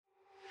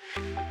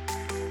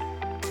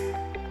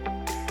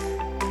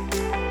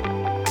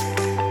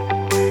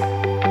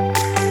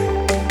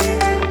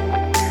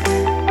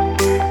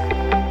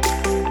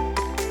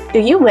Do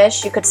you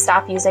wish you could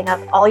stop using up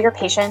all your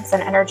patience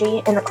and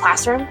energy in the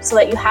classroom so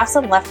that you have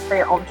some left for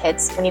your own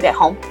kids when you get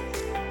home?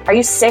 Are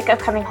you sick of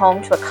coming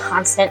home to a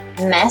constant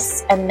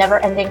mess and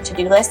never-ending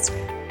to-do list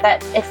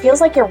that it feels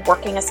like you're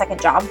working a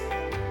second job?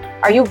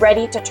 Are you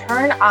ready to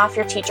turn off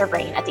your teacher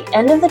brain at the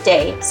end of the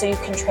day so you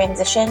can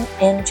transition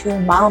into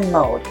mom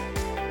mode?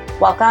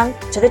 Welcome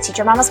to the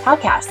Teacher Mamas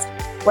Podcast,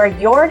 where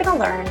you're going to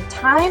learn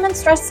time and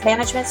stress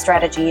management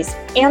strategies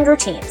and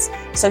routines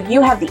so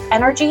you have the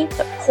energy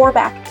to pour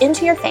back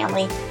into your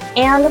family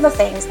and the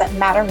things that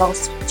matter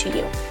most to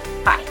you.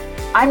 Hi,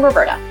 I'm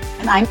Roberta.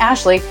 And I'm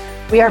Ashley.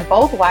 We are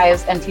both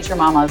wives and teacher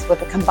mamas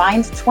with a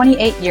combined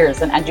 28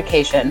 years in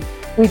education.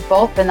 We've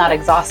both been that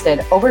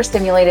exhausted,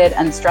 overstimulated,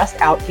 and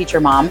stressed out teacher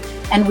mom,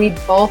 and we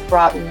both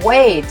brought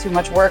way too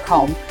much work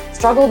home,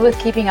 struggled with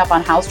keeping up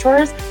on house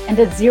chores, and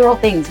did zero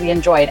things we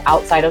enjoyed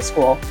outside of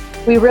school.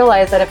 We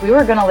realized that if we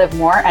were going to live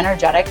more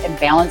energetic and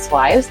balanced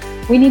lives,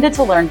 we needed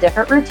to learn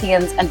different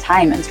routines and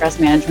time and stress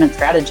management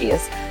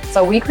strategies.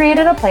 So we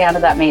created a plan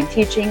that made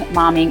teaching,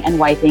 momming, and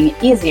wiping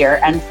easier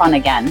and fun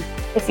again.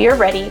 If you're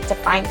ready to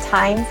find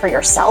time for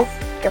yourself,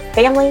 your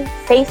family,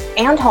 faith,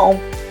 and home,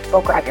 go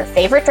grab your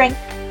favorite drink,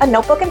 a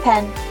notebook and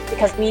pen,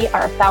 because we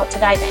are about to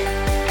dive in.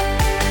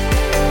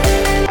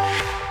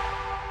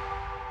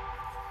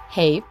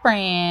 Hey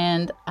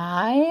friend,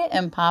 I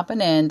am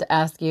popping in to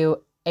ask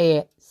you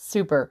a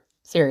super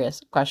serious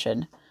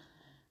question.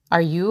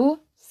 Are you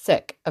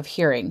sick of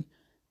hearing,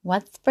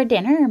 "What's for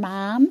dinner,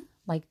 Mom?"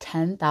 like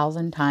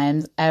 10,000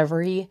 times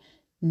every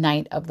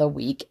night of the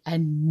week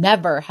and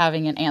never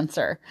having an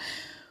answer?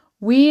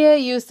 We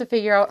used to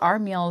figure out our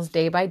meals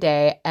day by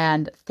day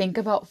and think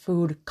about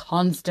food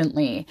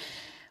constantly.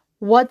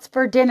 What's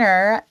for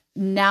dinner?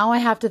 Now I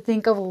have to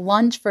think of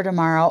lunch for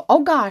tomorrow. Oh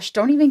gosh,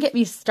 don't even get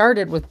me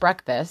started with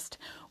breakfast.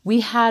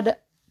 We had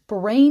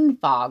brain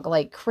fog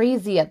like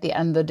crazy at the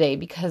end of the day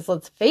because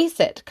let's face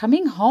it,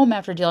 coming home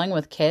after dealing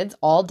with kids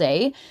all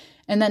day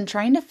and then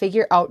trying to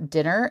figure out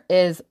dinner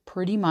is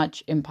pretty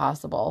much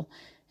impossible.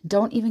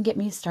 Don't even get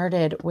me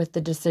started with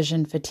the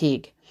decision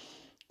fatigue.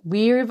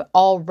 We've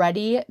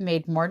already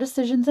made more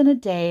decisions in a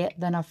day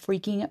than a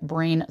freaking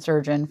brain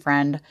surgeon,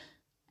 friend.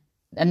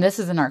 And this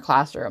is in our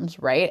classrooms,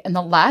 right? And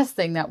the last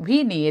thing that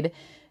we need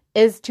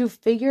is to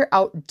figure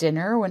out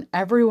dinner when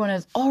everyone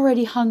is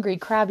already hungry,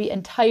 crabby,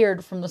 and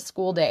tired from the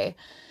school day.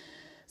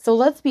 So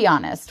let's be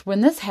honest.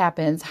 When this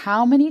happens,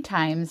 how many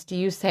times do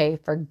you say,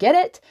 forget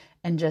it,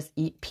 and just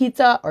eat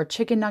pizza or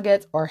chicken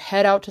nuggets or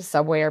head out to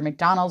Subway or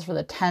McDonald's for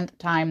the 10th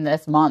time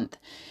this month?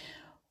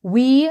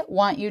 We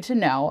want you to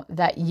know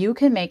that you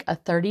can make a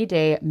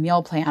 30-day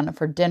meal plan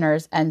for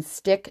dinners and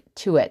stick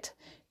to it.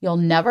 You'll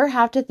never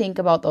have to think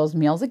about those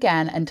meals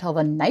again until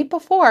the night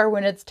before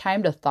when it's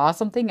time to thaw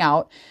something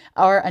out,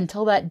 or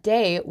until that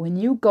day when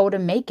you go to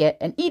make it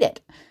and eat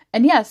it.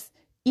 And yes,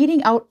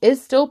 eating out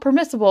is still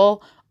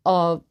permissible.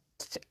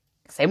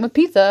 Same with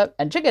pizza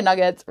and chicken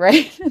nuggets,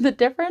 right? The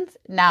difference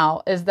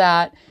now is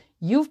that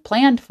you've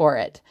planned for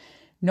it.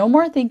 No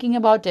more thinking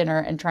about dinner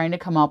and trying to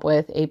come up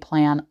with a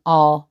plan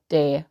all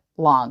day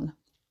long.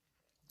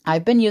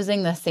 I've been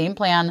using the same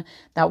plan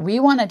that we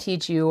want to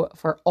teach you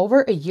for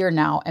over a year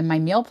now, and my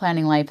meal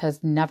planning life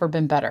has never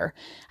been better.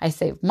 I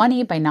save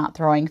money by not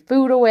throwing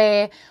food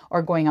away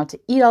or going out to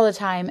eat all the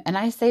time, and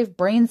I save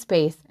brain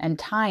space and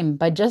time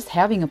by just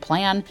having a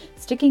plan,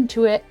 sticking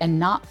to it, and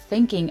not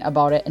thinking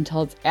about it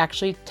until it's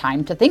actually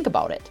time to think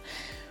about it.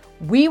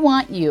 We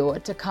want you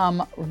to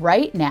come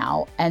right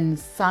now and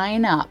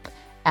sign up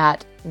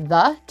at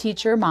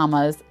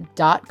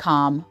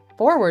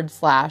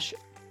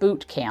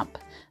theteachermamas.com/bootcamp.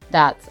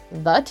 That's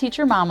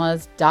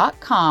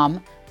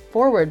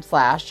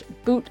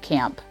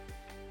theteachermamas.com/bootcamp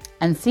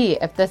and see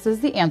if this is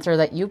the answer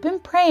that you've been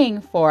praying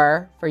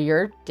for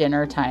your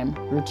dinner time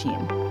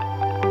routine.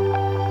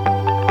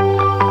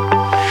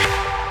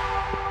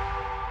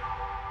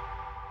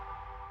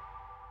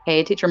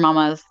 Hey, teacher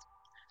mamas.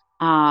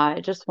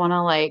 I just want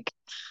to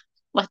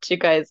let you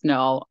guys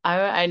know.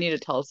 I need to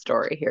tell a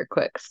story here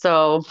quick.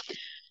 So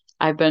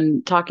I've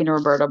been talking to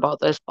Roberta about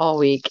this all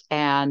week,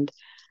 and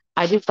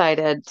I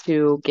decided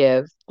to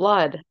give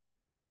blood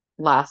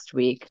last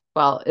week.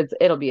 Well,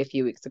 it'll be a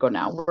few weeks ago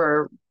now.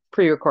 We're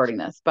pre-recording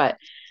this, but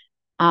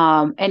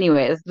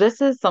anyways,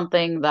 this is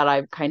something that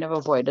I've kind of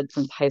avoided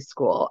since high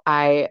school.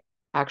 I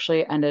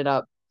actually ended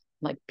up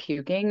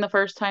puking the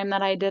first time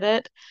that I did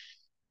it,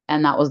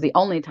 and that was the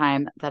only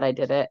time that I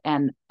did it.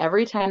 And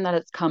every time that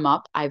it's come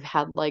up, I've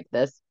had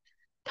this,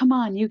 come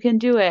on, you can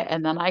do it.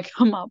 And then I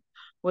come up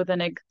with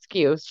an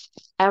excuse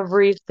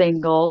every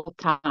single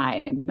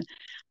time.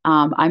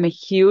 I'm a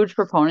huge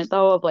proponent,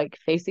 though, of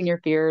facing your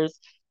fears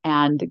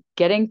and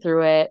getting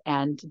through it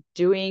and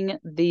doing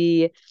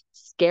the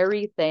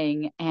scary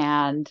thing.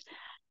 And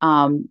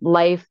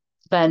life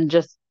then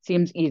just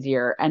seems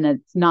easier and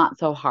it's not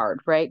so hard,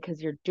 right?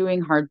 Because you're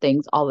doing hard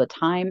things all the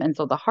time. And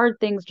so the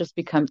hard things just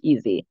become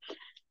easy.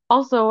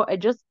 Also, I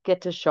just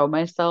get to show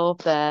myself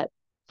that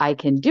I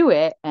can do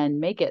it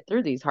and make it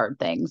through these hard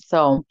things.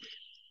 So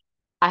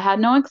I had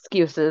no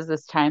excuses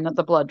this time that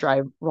the blood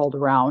drive rolled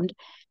around.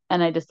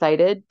 and I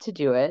decided to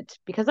do it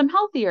because I'm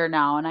healthier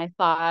now. And I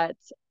thought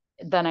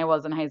than I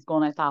was in high school.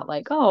 And I thought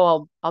like,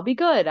 oh, I'll be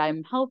good.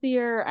 I'm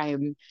healthier.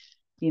 I'm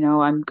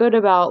good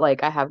about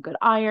like I have good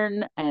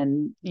iron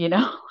and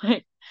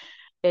like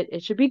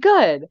it should be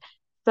good.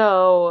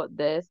 So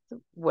this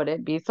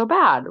wouldn't be so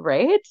bad,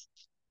 right?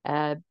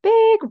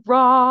 Big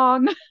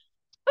wrong.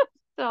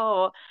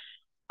 So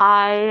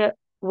I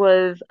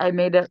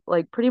made it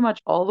like pretty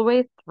much all the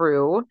way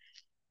through.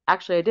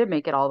 Actually, I did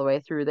make it all the way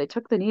through. They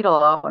took the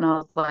needle out and I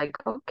was like,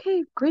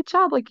 okay, great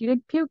job. Like you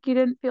didn't puke, you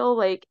didn't feel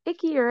like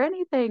icky or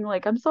anything.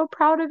 Like I'm so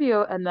proud of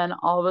you. And then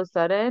all of a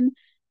sudden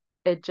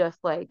it just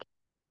like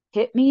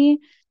hit me,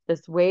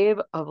 this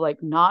wave of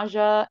like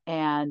nausea.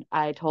 And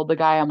I told the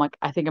guy, I'm like,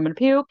 I think I'm gonna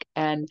puke.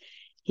 And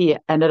he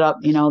ended up,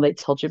 they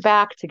tilt you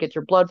back to get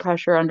your blood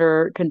pressure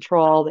under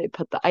control. They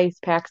put the ice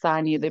packs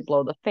on you, they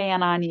blow the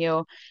fan on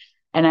you.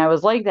 And I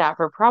was like that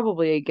for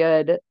probably a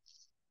good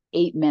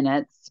 8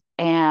 minutes.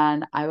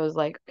 And I was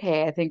like,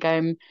 okay, I think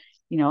I'm,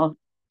 you know,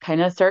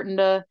 kind of starting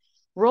to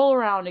roll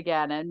around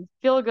again and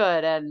feel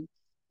good. And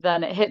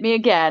then it hit me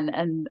again.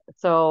 And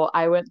so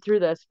I went through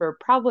this for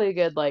probably a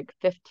good like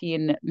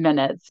 15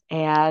 minutes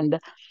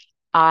and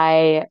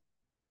I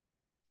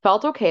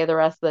felt okay the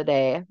rest of the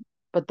day.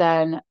 But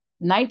then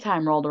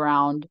nighttime rolled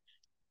around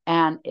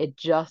and it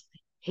just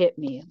hit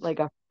me like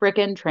a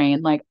freaking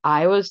train. Like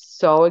I was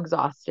so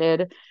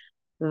exhausted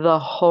the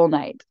whole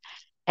night.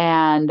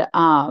 And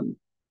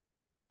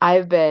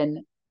I've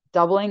been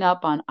doubling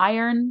up on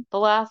iron the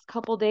last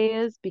couple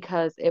days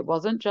because it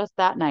wasn't just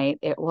that night.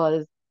 It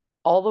was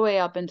all the way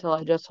up until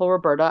I just told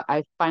Roberta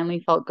I finally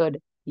felt good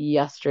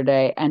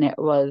yesterday, and it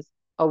was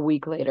a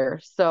week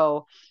later.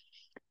 So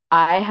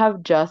I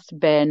have just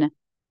been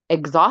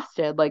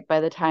exhausted. Like by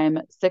the time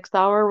 6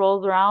 hour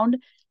rolls around,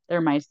 they're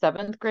my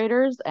seventh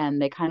graders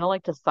and they kind of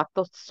like to suck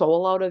the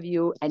soul out of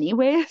you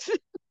anyways.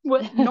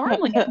 What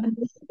normally I'm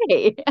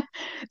okay.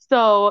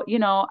 So,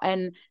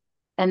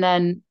 and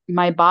then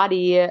my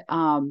body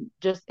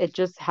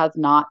just has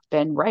not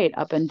been right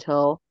up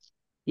until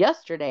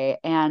yesterday.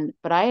 And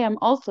but I am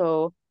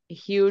also a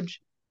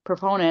huge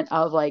proponent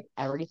of like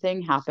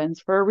everything happens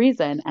for a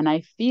reason. And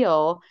I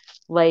feel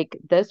like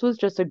this was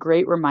just a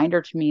great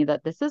reminder to me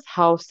that this is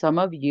how some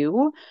of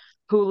you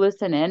who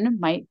listen in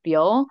might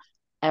feel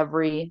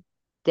every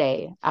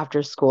day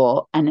after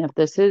school. And if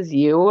this is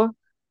you,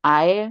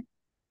 I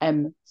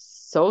am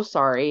so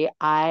sorry.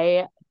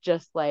 I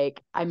just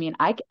like, I mean,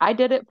 I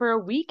did it for a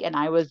week and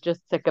I was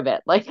just sick of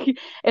it. Like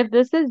if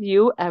this is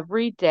you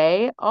every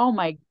day, oh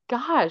my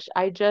gosh,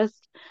 I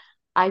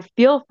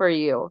feel for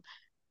you.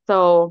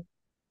 So,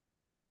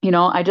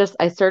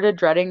 I started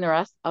dreading the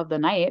rest of the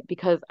night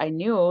because I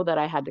knew that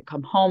I had to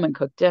come home and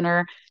cook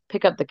dinner,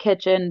 pick up the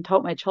kitchen,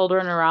 tote my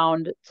children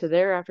around to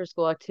their after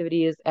school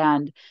activities.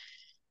 And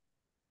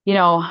you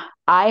know,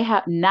 I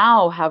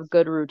have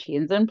good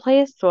routines in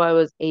place, so I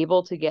was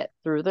able to get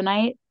through the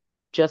night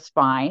just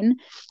fine.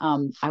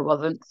 I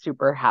wasn't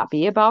super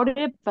happy about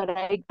it, but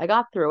I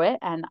got through it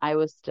and I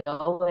was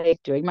still like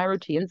doing my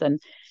routines and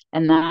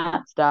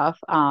that stuff.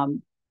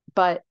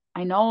 But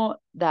I know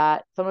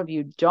that some of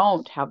you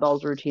don't have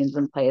those routines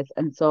in place.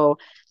 And so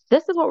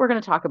this is what we're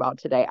going to talk about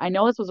today. I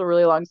know this was a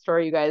really long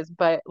story, you guys,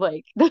 but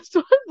like this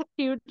was a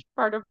huge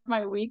part of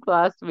my week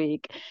last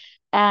week.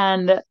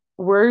 And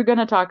we're going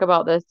to talk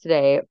about this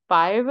today.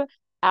 5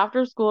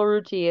 after school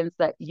routines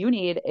that you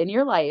need in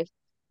your life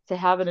to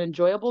have an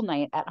enjoyable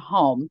night at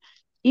home,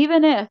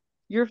 even if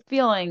you're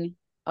feeling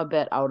a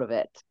bit out of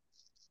it.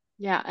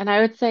 Yeah, and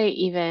I would say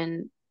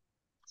even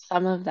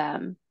some of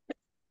them,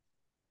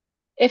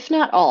 if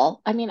not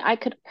all, I mean, I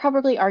could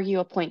probably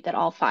argue a point that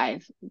all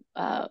five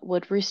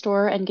would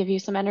restore and give you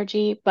some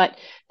energy, but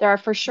there are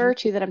for sure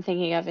two that I'm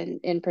thinking of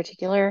in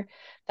particular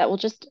that will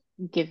just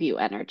give you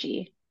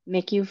energy,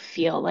 make you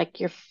feel like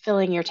you're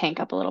filling your tank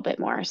up a little bit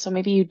more. So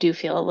maybe you do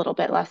feel a little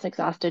bit less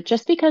exhausted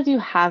just because you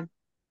have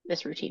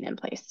this routine in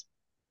place.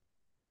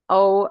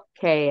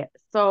 Okay,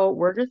 so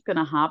we're just going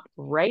to hop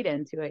right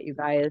into it, you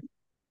guys.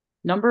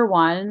 Number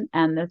one,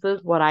 and this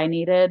is what I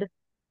needed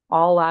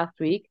all last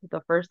week.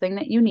 The first thing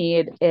that you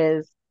need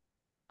is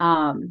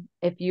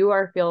if you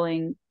are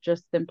feeling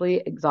just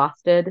simply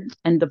exhausted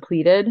and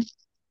depleted,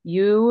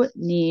 you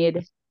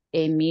need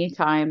a me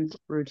time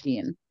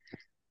routine.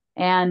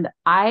 And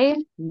I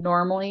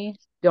normally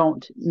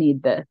don't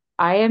need this.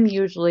 I am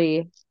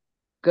usually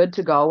good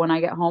to go when I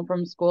get home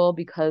from school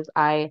because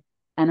I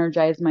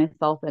energize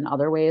myself in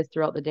other ways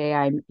throughout the day.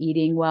 I'm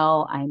eating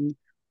well, I'm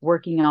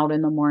working out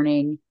in the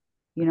morning.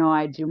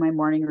 I do my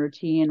morning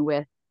routine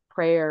with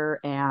prayer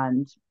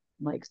and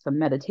like some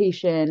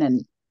meditation.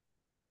 And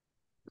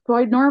so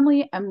I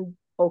normally am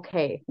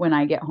okay when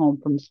I get home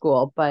from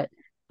school. But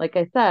like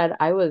I said,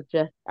 I was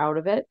just out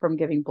of it from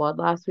giving blood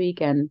last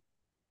week. And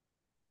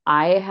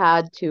I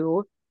had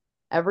to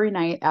every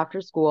night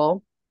after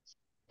school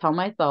tell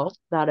myself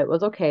that it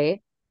was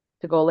okay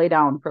to go lay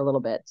down for a little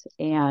bit.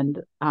 And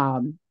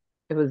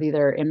it was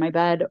either in my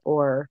bed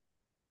or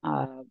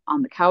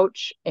on the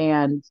couch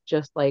and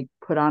just like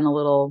put on a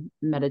little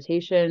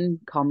meditation,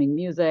 calming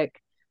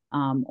music,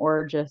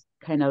 or just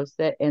kind of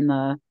sit in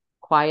the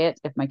quiet.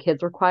 If my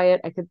kids were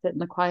quiet, I could sit in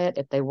the quiet.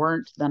 If they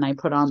weren't, then I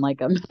put on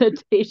like a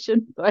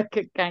meditation so I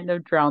could kind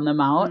of drown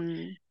them out.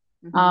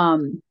 Mm-hmm.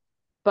 Um,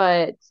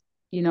 but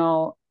you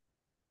know,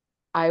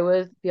 I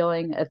was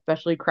feeling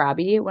especially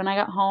crabby when I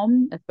got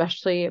home,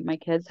 especially my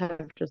kids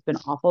have just been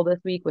awful this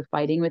week with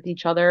fighting with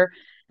each other.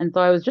 And so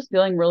I was just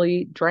feeling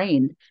really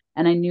drained.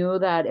 And I knew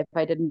that if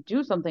I didn't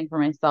do something for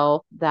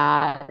myself,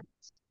 that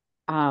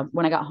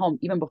when I got home,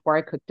 even before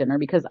I cooked dinner,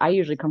 because I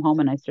usually come home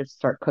and I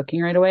start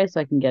cooking right away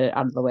so I can get it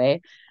out of the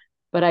way.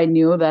 But I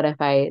knew that if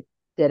I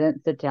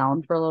didn't sit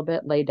down for a little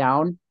bit, lay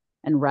down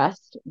and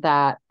rest,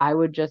 that I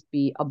would just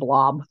be a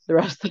blob the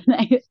rest of the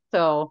night.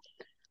 So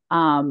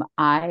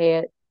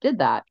I did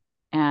that,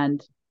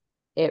 and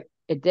it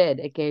did.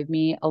 It gave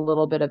me a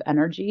little bit of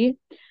energy.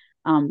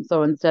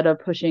 So instead of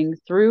pushing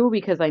through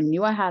because I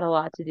knew I had a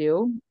lot to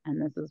do,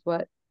 and this is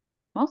what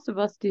most of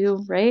us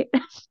do, right?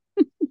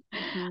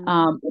 Mm-hmm.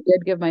 I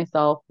did give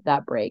myself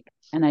that break,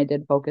 and I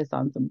did focus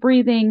on some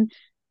breathing.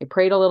 I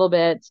prayed a little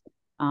bit.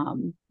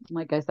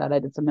 Like I said, I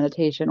did some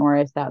meditation or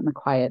I sat in the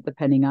quiet,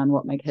 depending on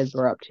what my kids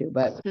were up to.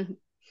 But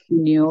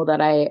knew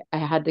that I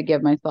had to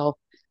give myself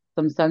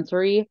some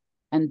sensory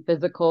and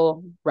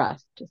physical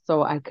rest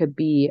so I could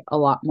be a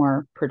lot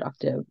more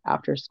productive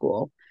after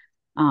school.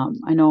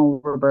 I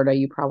know, Roberta,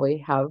 you probably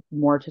have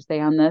more to say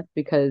on this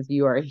because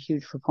you are a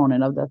huge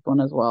proponent of this one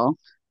as well.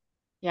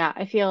 Yeah,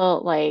 I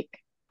feel like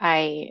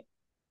I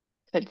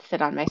could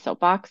sit on my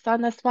soapbox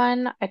on this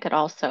one. I could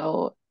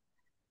also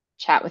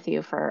chat with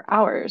you for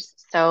hours.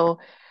 So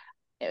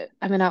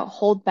I'm going to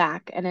hold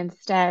back and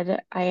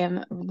instead I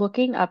am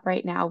looking up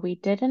right now. We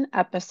did an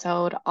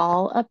episode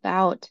all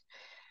about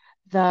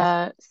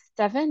the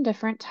 7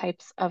 different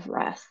types of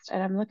rest,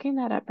 and I'm looking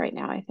that up right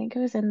now. I think it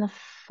was in the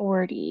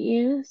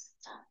 40s.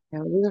 Yeah,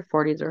 either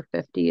 40s or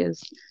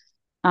 50s.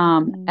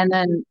 And Mhm.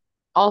 then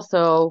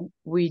also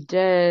we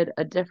did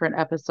a different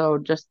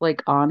episode just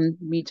like on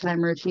me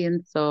time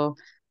routines. So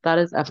that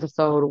is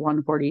episode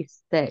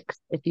 146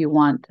 if you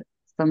want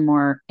some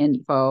more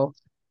info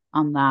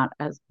on that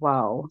as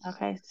well.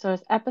 Okay, so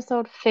it's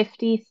episode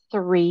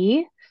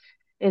 53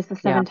 is the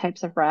Yeah. 7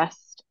 types of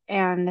rest.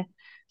 And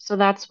so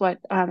that's what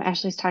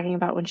Ashley's talking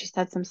about when she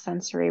said some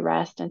sensory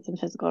rest and some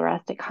physical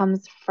rest. It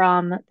comes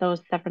from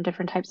those 7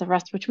 different types of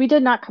rest, which we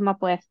did not come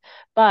up with,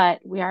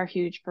 but we are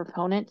huge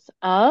proponents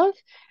of.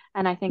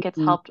 And I think it's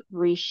Mhm. helped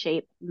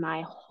reshape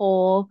my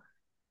whole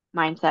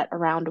mindset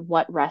around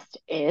what rest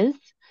is.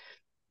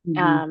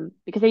 Mhm.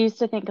 Because I used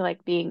to think like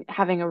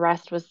having a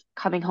rest was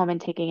coming home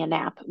and taking a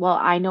nap. Well,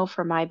 I know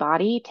for my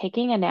body,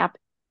 taking a nap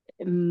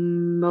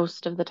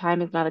most of the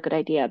time is not a good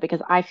idea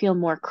because I feel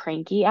more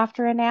cranky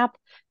after a nap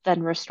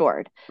than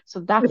restored. So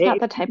that's not Right.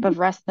 the type of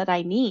rest that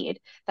I need.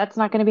 That's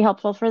not going to be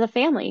helpful for the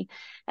family.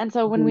 And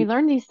so when we Mhm.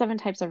 learned these 7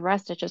 types of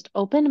rest, it just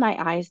opened my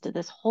eyes to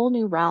this whole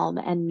new realm.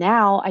 And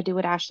now I do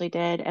what Ashley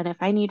did. And if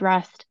I need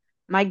rest,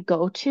 my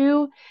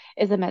go-to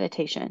is a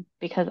meditation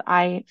because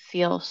I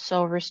feel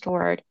so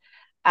restored.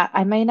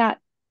 I may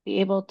not be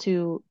able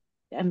to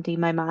empty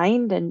my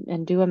mind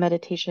and do a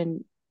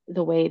meditation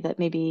the way that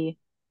maybe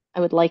I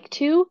would like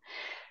to.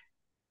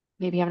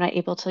 Maybe I'm not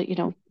able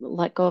to,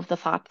 let go of the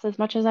thoughts as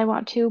much as I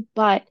want to,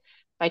 but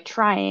by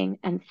trying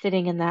and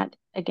sitting in that,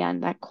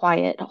 again, that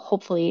quiet,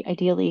 hopefully,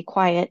 ideally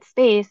quiet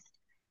space,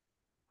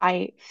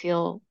 I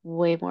feel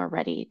way more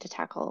ready to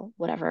tackle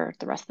whatever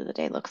the rest of the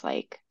day looks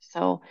like.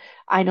 So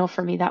I know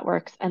for me that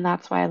works. And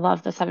that's why I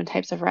love the 7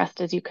 types of rest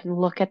is you can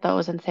look at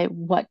those and say,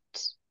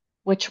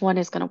 which one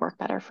is going to work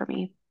better for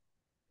me?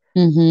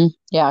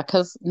 Yeah,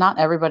 because not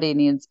everybody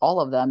needs all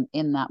of them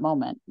in that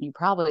moment. You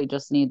probably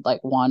just need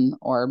like one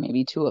or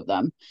maybe two of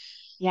them.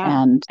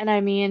 Yeah. And And I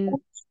mean,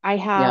 I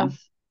yeah. have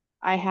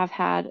I have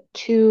had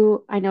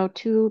I know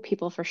 2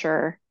 people for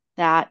sure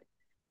that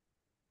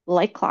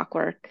like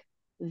clockwork,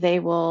 they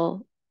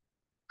will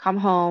come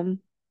home,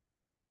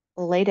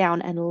 lay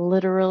down and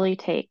literally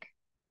take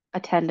a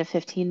 10 to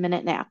 15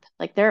 minute nap.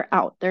 Like they're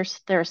out,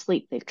 they're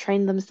asleep. They've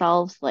trained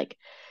themselves like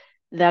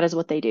that is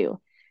what they do.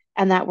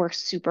 And that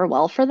works super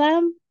well for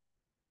them.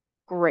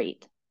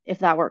 Great. If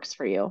that works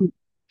for you.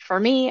 For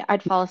me,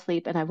 I'd fall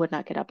asleep and I would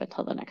not get up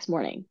until the next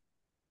morning.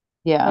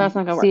 Yeah. That's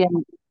not gonna work. See,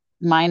 and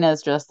mine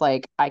is just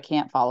like I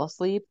can't fall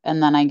asleep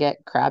and then I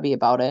get crabby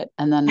about it.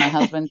 And then my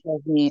husband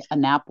calls me a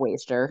nap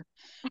waster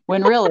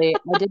when really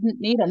I didn't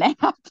need a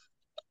nap.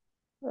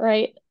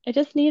 Right. I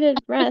just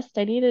needed rest.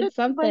 I needed Just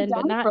lay something, but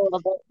down for not a little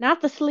bit.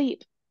 not the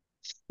sleep.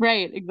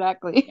 Right,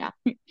 exactly. Yeah.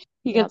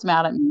 He Yep. gets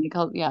mad at me.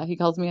 He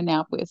calls me a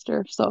nap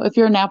waster. So if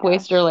you're a nap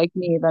waster Gosh. like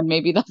me, then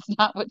maybe that's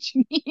not what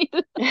you need.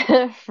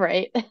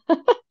 Right.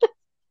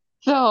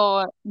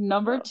 So,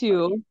 number Oh,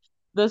 two, funny.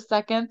 the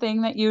second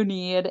thing that you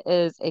need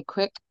is a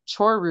quick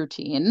chore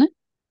routine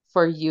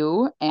for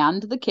you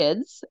and the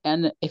kids.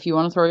 And if you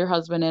want to throw your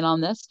husband in on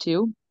this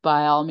too,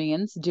 by all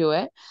means, do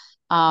it.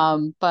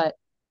 But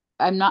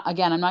I'm not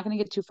going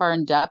to get too far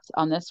in depth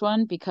on this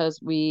one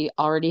because we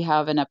already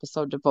have an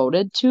episode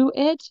devoted to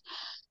it.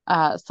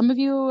 Some of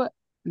you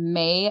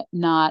may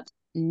not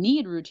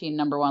need routine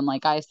number one,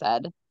 like I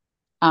said.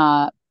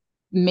 Uh,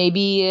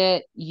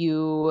 maybe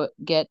you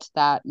get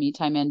that me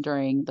time in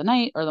during the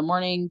night or the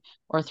morning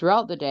or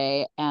throughout the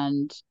day,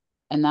 and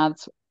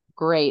that's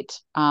great.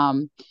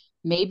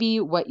 Maybe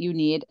what you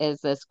need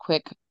is this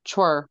quick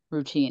chore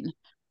routine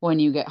when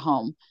you get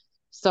home,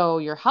 so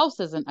your house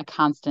isn't a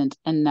constant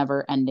and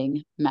never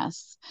ending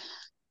mess.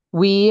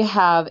 We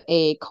have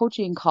a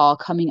coaching call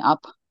coming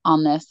up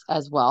on this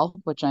as well,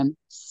 which I'm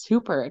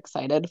super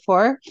excited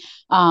for.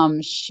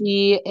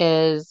 She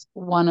is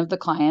one of the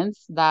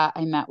clients that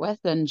I met with,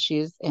 and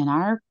she's in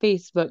our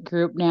Facebook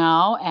group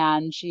now,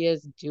 and she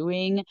is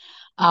doing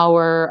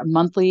our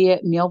monthly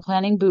meal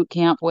planning boot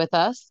camp with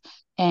us.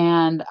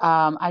 And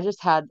I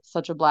just had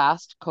such a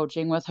blast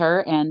coaching with her,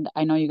 and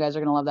I know you guys are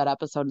going to love that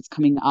episode. It's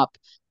coming up,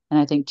 and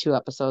I think 2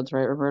 episodes,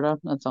 right, Roberta?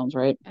 That sounds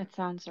right. It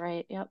sounds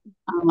right. Yep.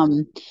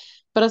 Um,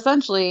 but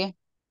essentially,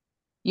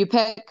 you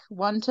pick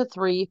 1 to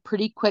 3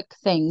 pretty quick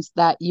things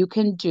that you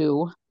can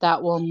do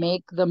that will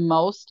make the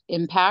most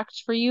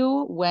impact for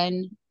you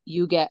when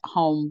you get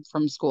home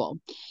from school.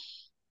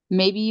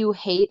 Maybe you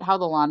hate how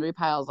the laundry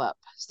piles up.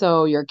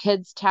 So your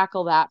kids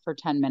tackle that for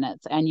 10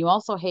 minutes. And you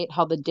also hate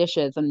how the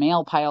dishes and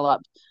mail pile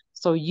up.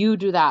 So you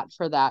do that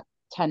for that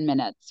 10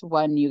 minutes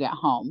when you get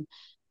home.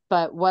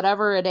 But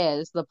whatever it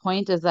is, the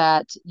point is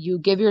that you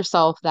give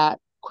yourself that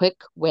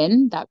quick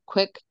win, that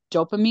quick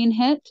dopamine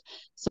hit,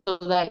 so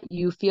that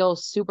you feel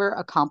super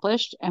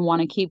accomplished and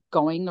want to keep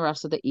going the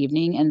rest of the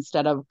evening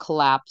instead of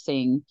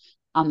collapsing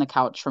on the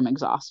couch from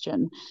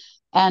exhaustion.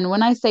 And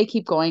when I say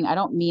keep going, I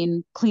don't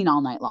mean clean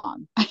all night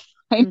long.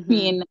 I Mm-hmm.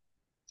 mean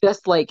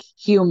just like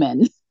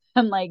human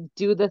and like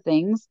do the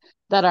things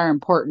that are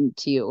important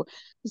to you.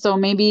 So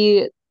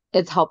maybe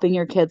it's helping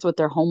your kids with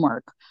their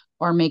homework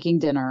or making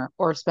dinner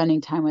or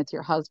spending time with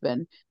your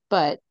husband.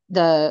 But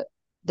the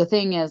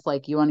thing is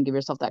like you want to give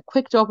yourself that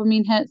quick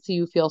dopamine hit so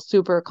you feel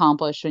super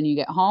accomplished when you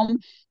get home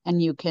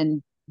and you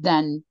can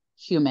then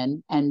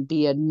human and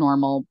be a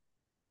normal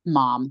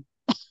mom,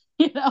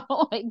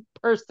 like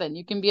person.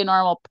 You can be a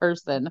normal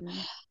person.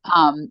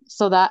 Mm-hmm.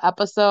 So that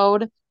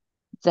episode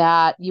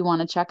that you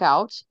want to check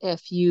out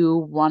if you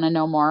want to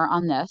know more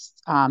on this,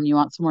 you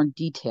want some more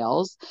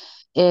details,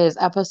 is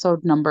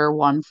episode number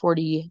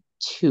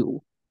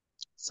 142.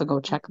 So go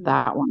check Mm-hmm.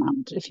 that one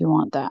out if you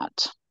want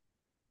that.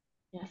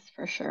 Yes,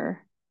 for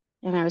sure.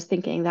 And I was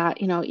thinking that,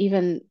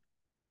 even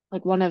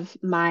like one of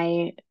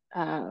my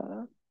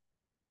uh,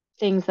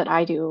 things that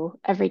I do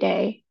every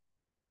day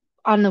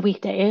on the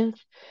weekdays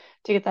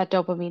to get that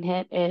dopamine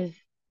hit is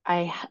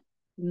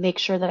make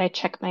sure that I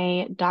check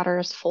my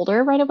daughter's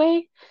folder right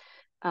away.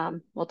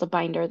 Well, it's a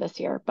binder this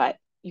year, but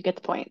you get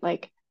the point.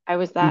 Like, I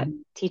was that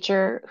Mhm.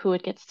 teacher who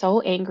would get so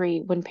angry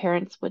when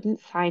parents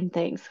wouldn't sign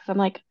things. 'Cause I'm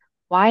like,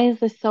 why is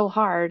this so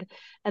hard?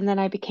 And then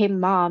I became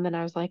mom and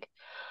I was like,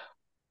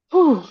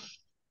 whew,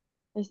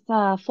 this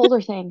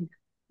folder thing.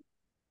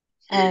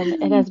 And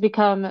it has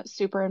become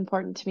super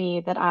important to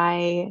me that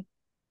I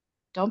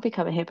don't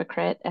become a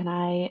hypocrite and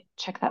I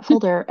check that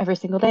folder every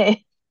single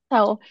day.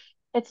 So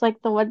it's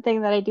like the one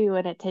thing that I do,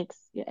 and it takes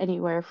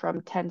anywhere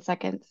from 10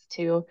 seconds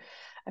to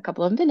a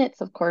couple of minutes,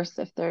 of course,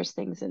 if there's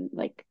things in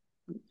like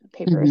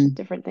papers, Mhm.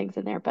 different things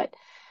in there. But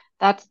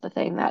that's the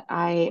thing that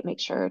I make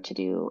sure to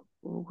do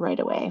right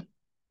away.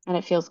 And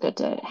it feels good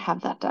to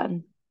have that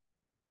done.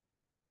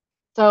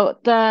 So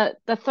the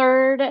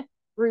third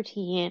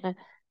routine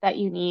that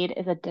you need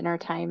is a dinner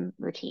time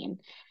routine,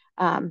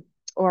 um,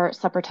 or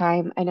supper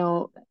time. I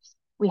know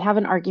we have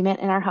an argument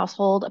in our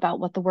household about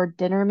what the word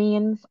dinner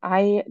means.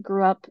 I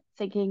grew up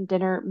thinking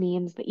dinner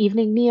means the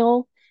evening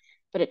meal,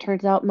 but it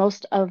turns out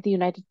most of the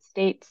United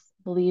States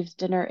believes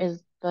dinner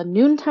is the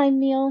noontime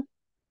meal.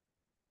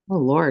 Oh,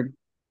 Lord.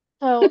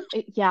 So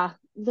yeah,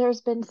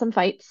 there's been some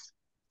fights.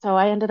 So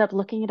I ended up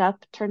looking it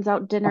up. Turns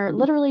out dinner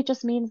literally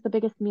just means the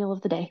biggest meal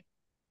of the day.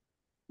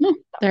 Yeah,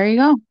 So there you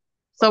go.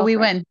 So go we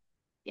for it. win.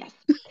 Yes.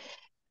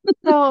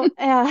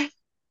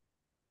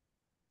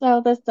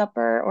 So the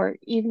supper or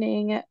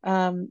evening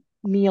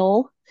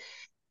meal,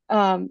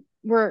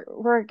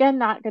 we're again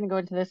not going to go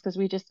into this because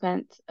we just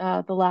spent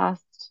the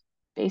last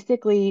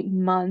basically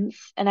month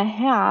and a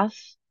half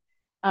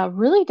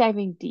really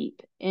diving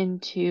deep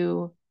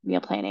into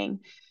meal planning.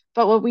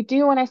 But what we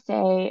do want to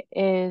say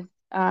is,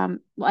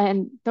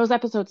 and those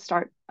episodes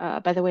start,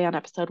 by the way, on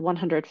episode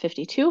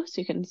 152.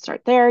 So you can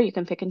start there. You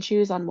can pick and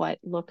choose on what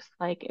looks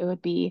like it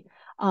would be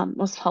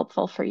most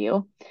helpful for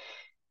you.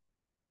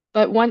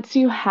 But once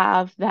you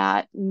have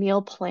that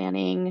meal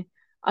planning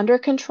under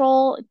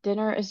control,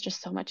 dinner is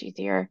just so much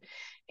easier.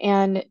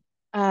 And,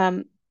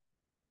 um,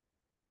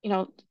 you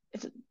know,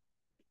 it's,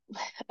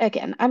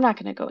 again, I'm not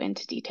going to go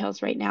into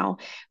details right now.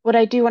 What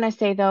I do want to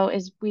say though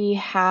is we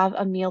have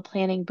a meal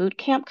planning boot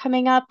camp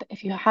coming up.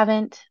 If you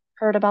haven't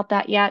heard about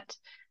that yet,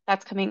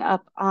 that's coming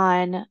up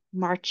on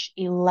March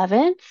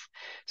 11th.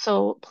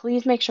 So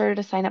please make sure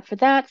to sign up for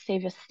that,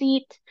 save a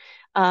seat.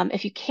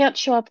 If you can't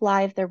show up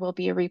live, there will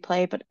be a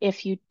replay, but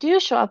if you do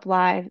show up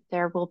live,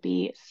 there will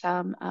be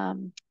some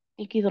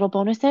sneaky little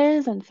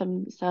bonuses and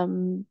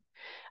some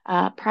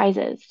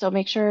prizes. So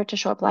make sure to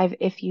show up live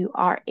if you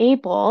are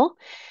able.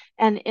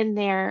 And in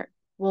there,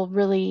 we'll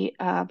really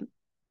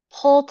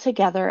pull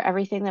together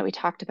everything that we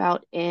talked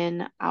about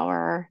in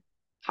our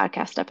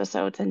podcast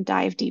episodes and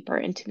dive deeper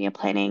into meal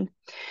planning.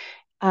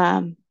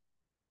 Um,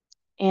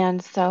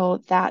 and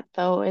so that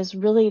though is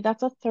really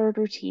that's a third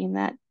routine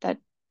that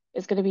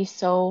is going to be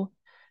so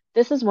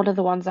this is one of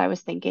the ones I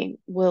was thinking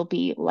will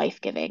be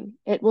life-giving.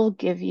 It will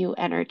give you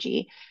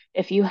energy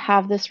if you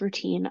have this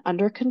routine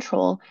under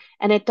control.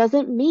 And it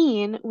doesn't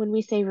mean when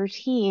we say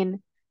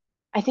routine,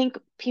 I think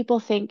people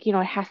think, it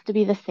has to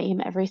be the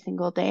same every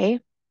single day.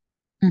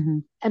 Hmm.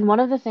 And one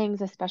of the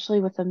things,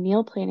 especially with the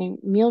meal planning,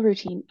 meal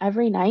routine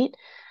every night,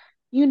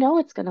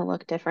 it's going to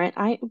look different.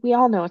 We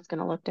all know it's going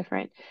to look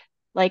different.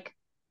 Like,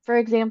 for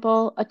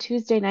example, a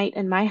Tuesday night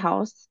in my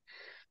house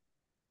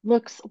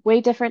looks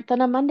way different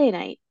than a Monday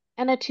night.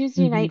 And a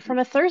Tuesday night Hmm. from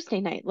a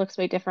Thursday night looks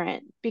way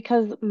different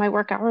because my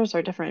work hours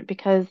are different,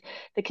 because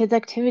the kids'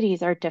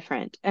 activities are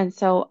different. And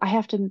so I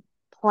have to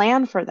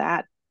plan for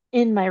that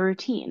in my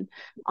routine.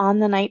 On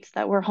the nights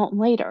that we're home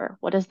later,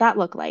 what does that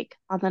look like?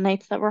 On the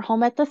nights that we're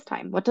home at this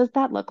time, what does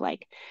that look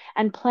like?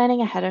 And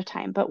planning ahead of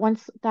time. But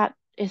once that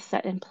is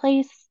set in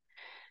place,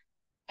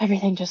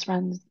 everything just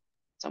runs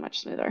so much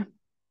smoother.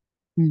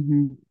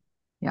 Hmm.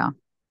 Yeah,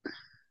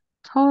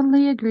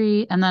 totally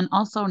agree. And then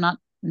also not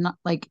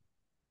like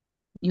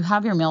you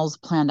have your meals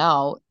planned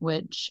out,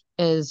 which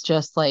is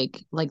just like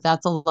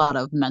that's a lot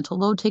of mental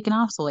load taken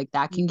off. So like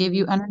that can give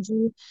you Hmm.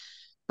 energy.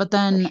 But For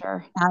then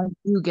sure. as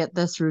you get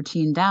this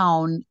routine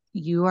down,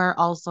 you are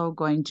also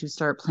going to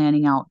start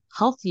planning out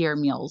healthier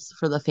meals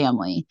for the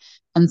family.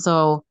 And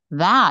so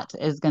that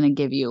is going to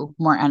give you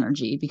more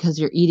energy because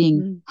you're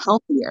eating Hmm.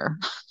 healthier,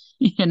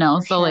 you know?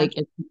 For So sure. like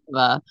it's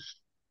a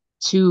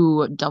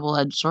two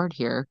double-edged sword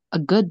here, a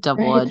good Right.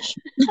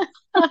 double-edged.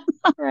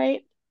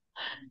 Right.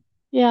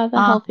 Yeah,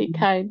 the healthy Um,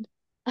 kind.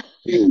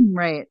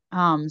 right.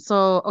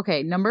 So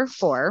okay, number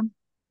four.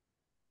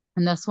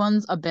 And this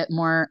one's a bit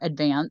more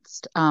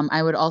advanced.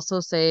 I would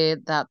also say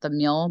that the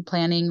meal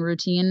planning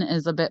routine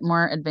is a bit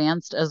more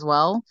advanced as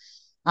well.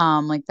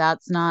 Like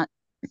that's not,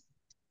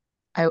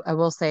 I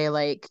will say,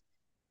 like,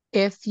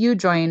 if you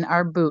join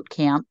our boot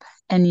camp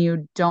and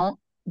you don't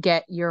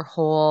get your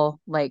whole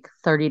like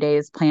 30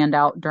 days planned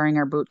out during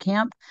our boot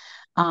camp,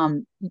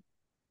 um,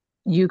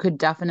 you could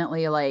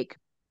definitely like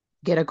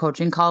get a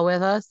coaching call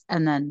with us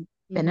and then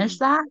finish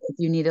Hmm. that if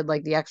you needed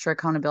like the extra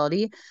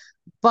accountability.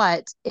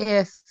 But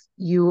if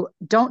you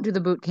don't do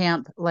the boot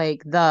camp,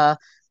 like the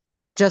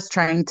just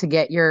trying to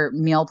get your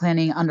meal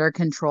planning under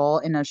control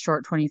in a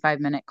short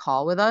 25-minute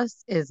call with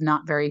us is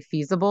not very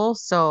feasible.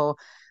 So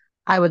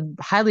I would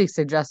highly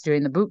suggest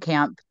doing the boot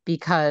camp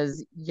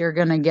because you're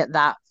going to get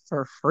that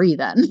for free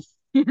then,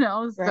 you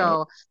know? Right.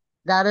 So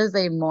that is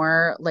a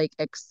more like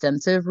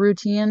extensive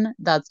routine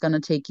that's going to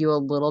take you a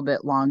little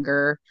bit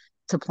longer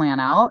to plan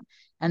out.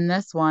 And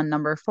this one,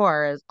 number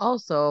four, is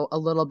also a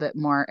little bit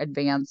more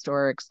advanced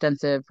or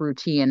extensive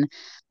routine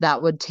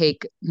that would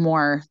take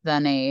more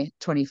than a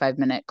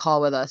 25-minute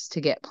call with us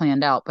to get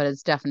planned out, but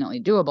it's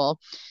definitely doable.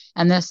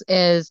 And this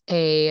is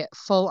a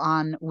full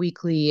on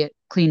weekly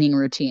cleaning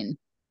routine.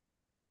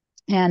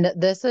 And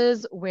this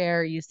is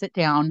where you sit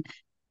down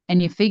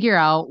and you figure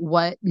out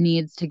what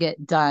needs to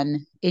get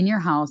done in your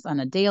house on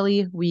a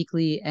daily,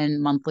 weekly,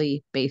 and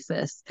monthly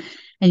basis.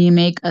 And you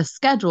make a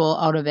schedule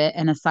out of it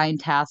and assign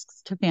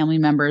tasks to family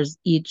members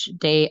each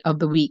day of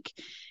the week.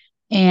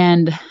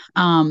 And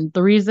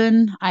the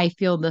reason I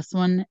feel this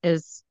one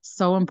is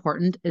so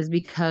important is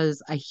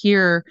because I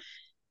hear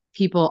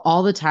people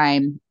all the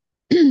time.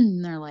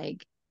 They're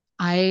like,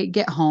 I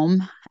get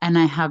home and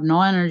I have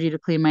no energy to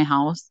clean my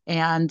house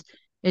and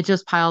it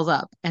just piles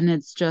up and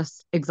it's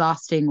just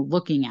exhausting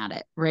looking at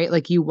it, right?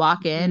 Like you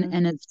walk in Hmm.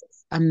 and it's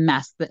just a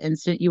mess the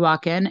instant you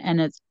walk in and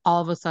it's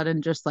all of a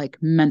sudden just like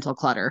mental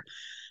clutter,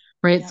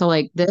 right? Yep. So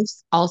like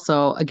this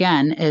also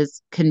again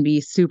is can be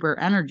super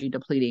energy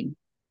depleting.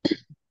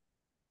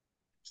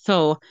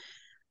 So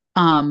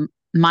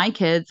my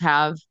kids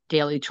have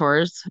daily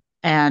chores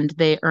and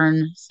they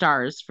earn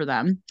stars for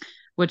them,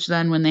 which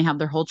then when they have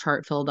their whole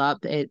chart filled up,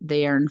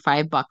 they earn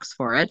 $5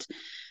 for it.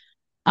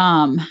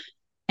 Um,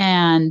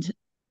 and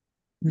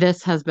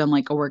this has been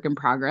like a work in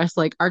progress.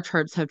 Like our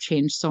charts have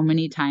changed so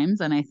many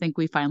times, and I think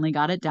we finally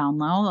got it down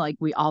low. Like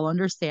we all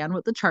understand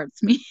what the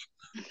charts mean.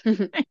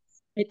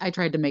 I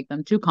tried to make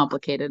them too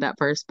complicated at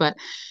first, but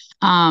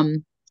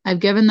um, I've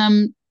given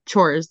them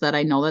chores that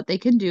I know that they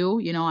can do.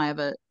 You know, I have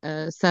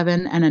a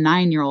 7 and a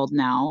 9-year-old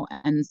now,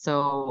 and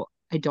so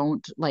I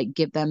don't like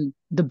give them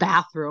the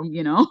bathroom,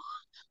 you know.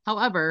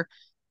 However,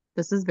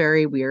 this is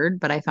very weird,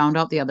 but I found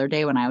out the other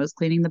day when I was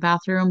cleaning the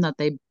bathroom that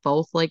they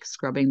both like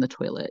scrubbing the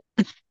toilet.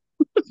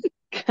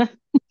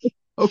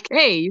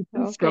 Okay, you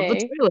can scrub the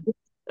Okay. toilet,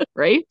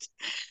 right?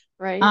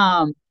 Right.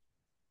 Um,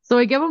 So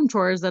I give them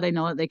chores that I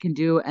know that they can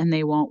do and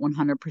they won't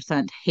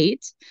 100%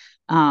 hate.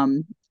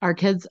 Our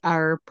kids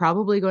are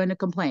probably going to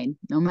complain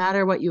no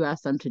matter what you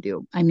ask them to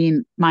do. I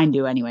mean, mine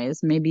do anyways.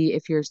 Maybe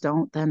if yours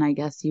don't, then I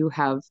guess you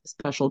have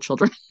special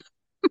children.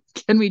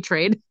 Can we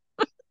trade?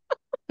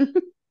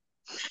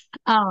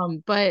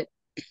 But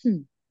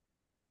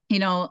you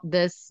know,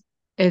 this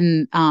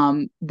and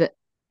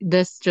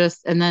this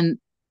just and then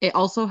it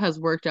also has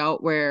worked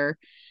out where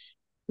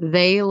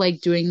they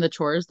like doing the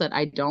chores that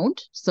I don't.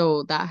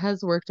 So that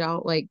has worked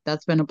out, like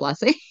that's been a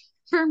blessing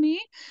for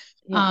me.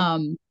 Yeah.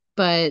 Um,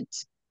 but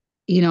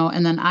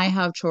and then I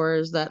have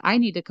chores that I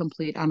need to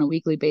complete on a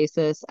weekly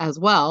basis as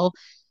well.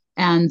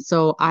 And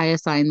so I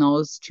assign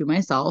those to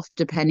myself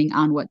depending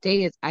on what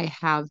days I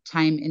have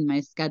time in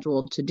my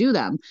schedule to do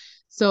them.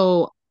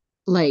 So,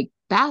 like,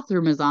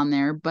 bathroom is on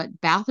there,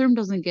 but bathroom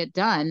doesn't get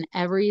done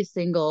every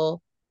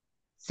single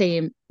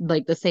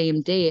like the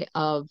same day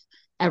of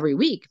every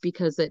week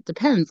because it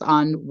depends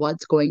on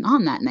what's going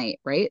on that night,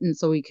 right? And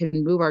so we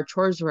can move our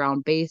chores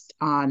around based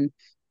on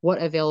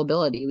what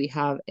availability we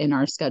have in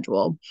our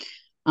schedule.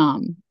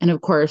 And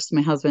of course,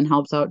 my husband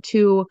helps out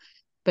too,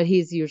 but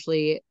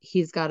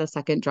he's got a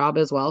second job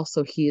as well.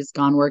 So he's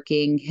gone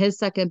working his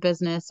second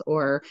business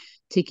or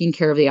taking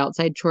care of the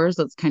outside chores.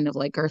 That's kind of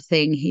like our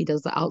thing. He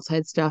does the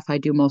outside stuff. I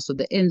do most of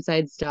the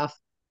inside stuff.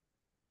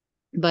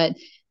 But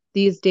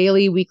these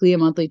daily, weekly,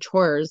 and monthly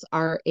chores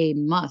are a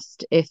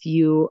must if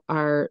you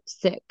are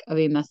sick of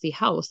a messy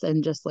house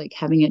and just like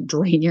having it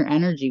drain your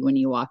energy when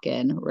you walk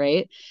in,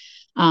 right?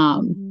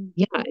 Mhm.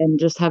 Yeah, and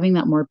just having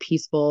that more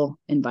peaceful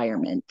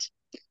environment.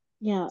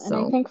 Yeah, and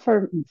I So, think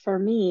for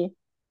me,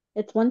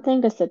 it's one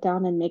thing to sit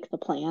down and make the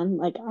plan.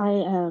 Like I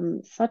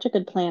am such a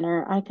good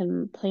planner. I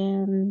can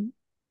plan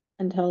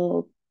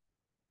until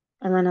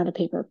I run out of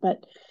paper,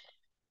 but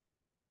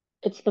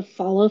it's the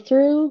follow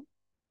through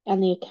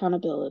and the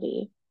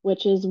accountability,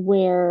 which is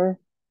where,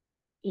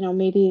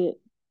 maybe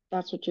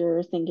that's what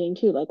you're thinking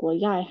too. Like, well,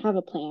 yeah, I have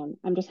a plan.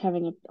 I'm just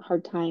having a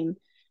hard time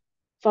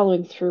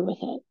following through with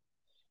it.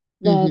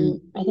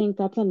 Then hmm I think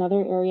that's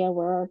another area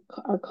where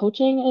our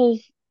coaching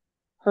is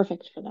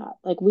perfect for that.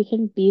 Like we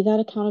can be that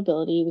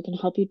accountability. We can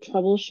help you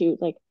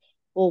troubleshoot, like,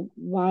 well,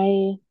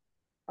 why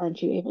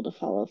aren't you able to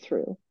follow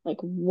through? Like,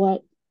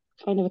 what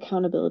kind of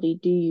accountability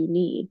do you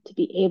need to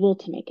be able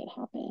to make it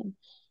happen?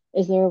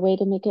 Is there a way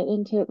to make it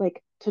into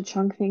like to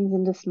chunk things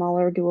into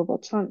smaller,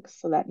 doable chunks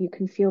so that you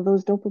can feel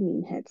those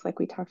dopamine hits, like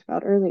we talked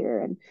about earlier?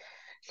 And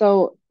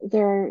so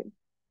there,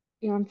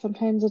 and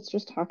sometimes it's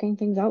just talking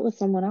things out with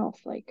someone else,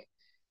 like,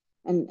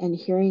 and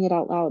hearing it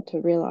out loud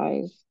to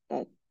realize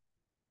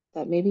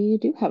that maybe you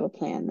do have a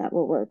plan that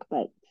will work,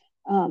 but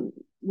um,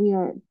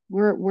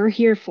 we're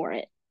here for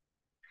it.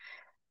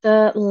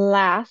 The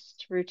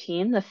last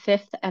routine, the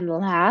fifth and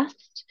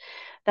last,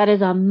 that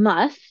is a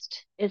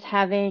must, is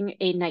having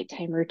a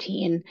nighttime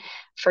routine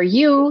for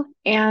you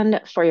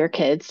and for your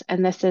kids.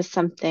 And this is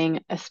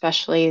something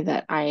especially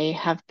that I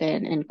have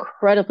been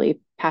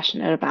incredibly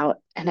passionate about.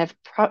 And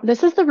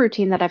this is the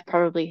routine that I've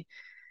probably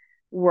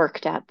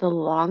worked at the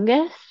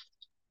longest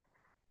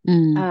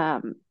mm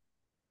um,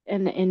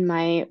 in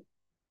my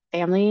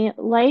family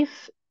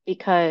life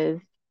because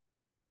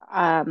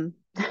um,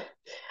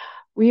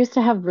 we used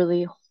to have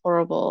really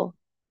horrible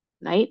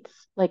nights,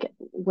 like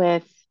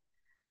with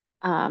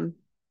um,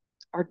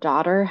 our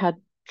daughter had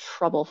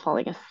trouble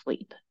falling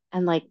asleep,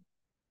 and like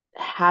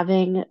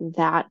having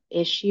that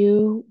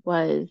issue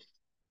was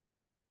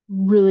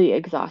really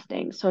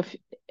exhausting. So if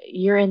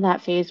you're in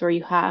that phase where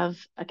you have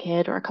a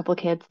kid or a couple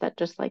kids that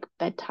just like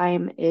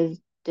bedtime is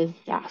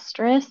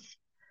disastrous,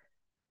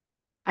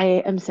 I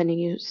am sending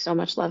you so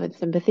much love and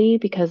sympathy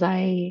because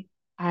I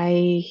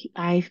I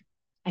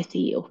I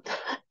see you.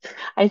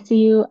 I see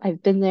you.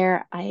 I've been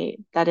there. I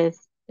That is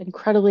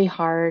incredibly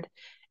hard.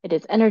 It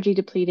is energy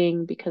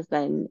depleting because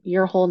then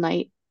your whole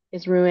night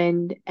is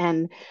ruined.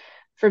 And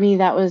for me,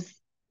 that was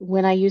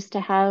when I used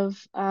to have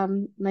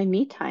my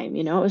me time,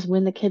 it was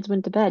when the kids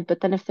went to bed.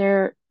 But then if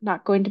they're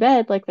not going to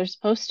bed like they're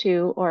supposed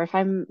to, or if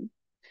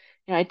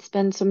I'd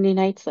spend so many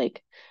nights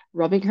like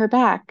rubbing her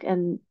back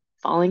and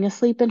falling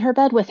asleep in her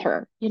bed with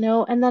her,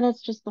 and then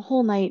it's just the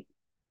whole night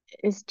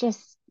is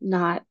just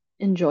not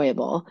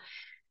enjoyable.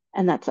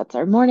 And that sets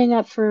our morning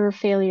up for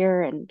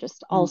failure and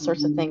just all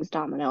sorts of hmm things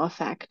domino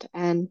effect.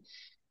 And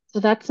so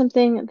that's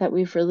something that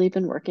we've really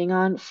been working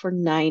on for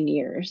 9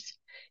 years.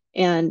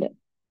 And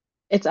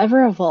it's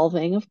ever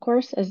evolving, of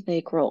course, as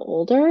they grow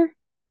older,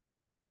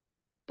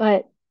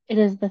 but it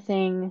is the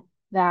thing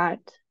that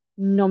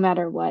no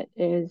matter what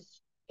is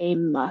a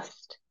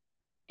must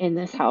in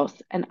this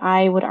house. And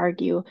I would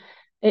argue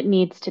it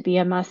needs to be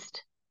a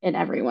must in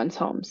everyone's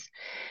homes.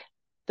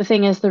 The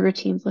thing is, the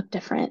routines look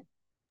different.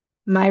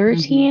 My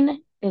hmm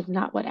routine is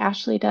not what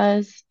Ashley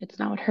does. It's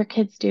not what her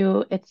kids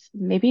do. It's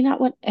maybe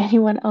not what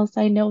anyone else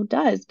I know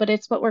does, but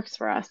it's what works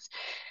for us.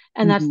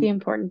 And that's hmm the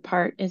important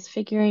part is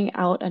figuring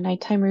out a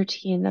nighttime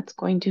routine that's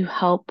going to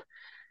help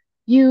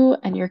you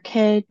and your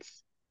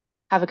kids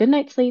have a good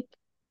night's sleep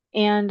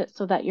and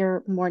so that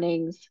your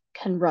mornings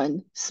can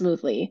run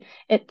smoothly.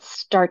 It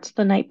starts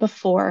the night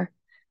before.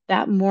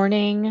 That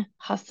morning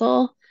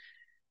hustle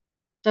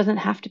doesn't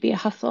have to be a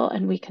hustle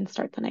and we can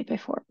start the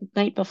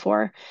night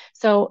before.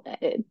 So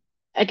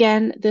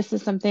again, this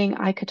is something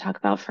I could talk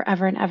about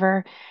forever and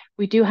ever.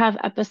 We do have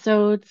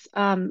episodes.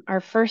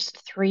 Our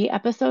first three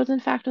episodes, in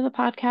fact, of the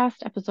podcast,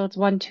 episodes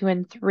 1, 2,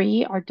 and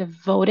 3, are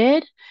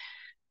devoted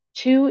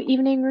 2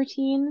 evening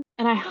routines,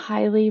 and I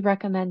highly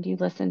recommend you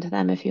listen to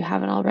them if you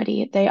haven't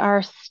already. They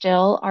are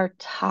still our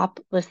top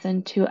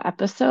listened to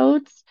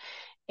episodes,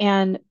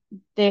 and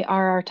they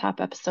are our top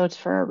episodes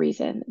for a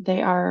reason.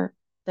 They're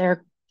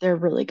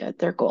really good.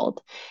 They're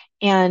gold.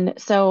 And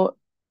so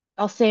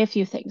I'll say a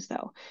few things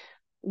though.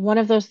 One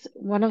of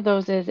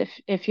those is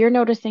if you're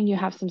noticing you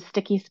have some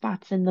sticky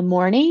spots in the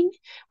morning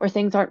or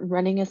things aren't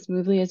running as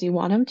smoothly as you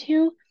want them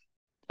to,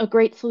 a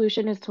great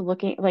solution is to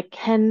looking like,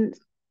 can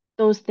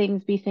those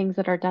things be things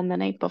that are done the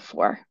night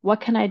before? What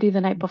can I do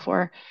the night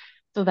before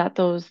so that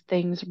those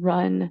things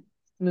run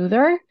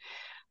smoother?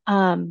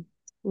 Um,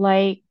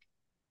 like,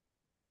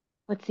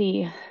 let's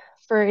see,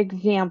 for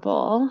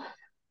example,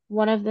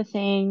 one of the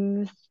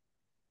things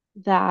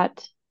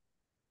that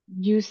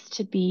used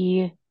to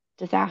be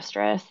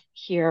disastrous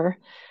here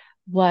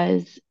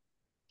was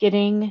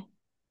getting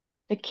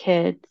the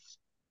kids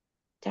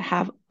to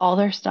have all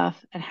their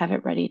stuff and have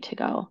it ready to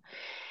go.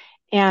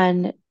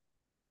 And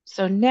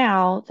so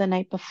now, the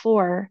night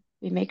before,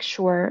 we make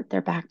sure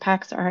their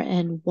backpacks are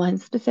in one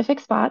specific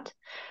spot.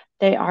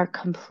 They are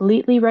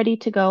completely ready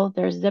to go.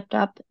 They're zipped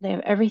up. They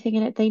have everything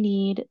in it they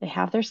need. They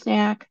have their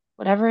snack,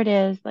 whatever it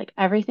is, like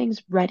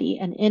everything's ready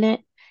and in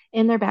it,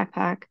 in their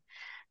backpack.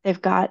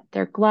 They've got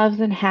their gloves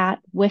and hat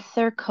with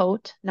their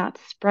coat, not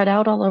spread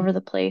out all over the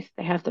place.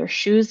 They have their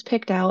shoes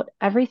picked out.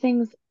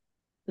 Everything's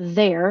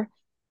there.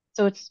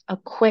 So it's a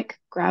quick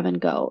grab and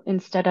go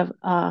instead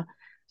of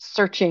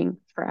searching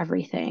for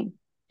everything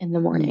in the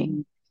morning.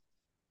 Mhm.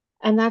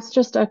 And that's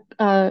just a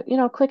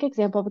quick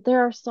example, but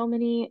there are so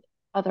many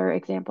other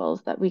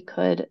examples that we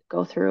could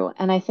go through.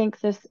 And I think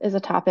this is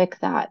a topic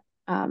that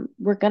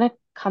we're going to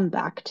come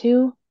back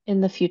to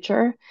in the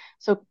future.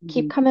 So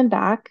keep Mhm. coming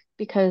back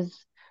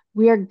because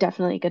we are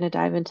definitely going to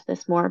dive into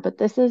this more. But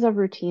this is a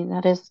routine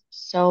that is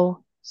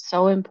so,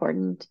 so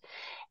important.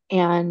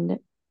 And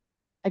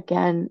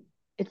again,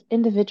 it's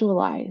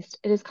individualized.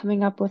 It is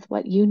coming up with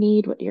what you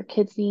need, what your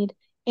kids need,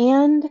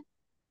 and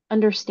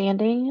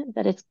understanding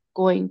that it's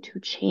going to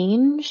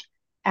change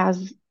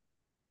as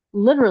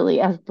literally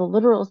as the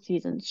literal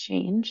seasons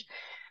change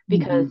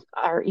because Mhm.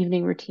 our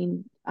evening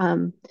routine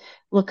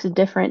looks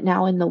different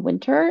now in the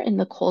winter, in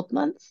the cold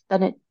months,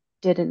 than it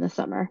did in the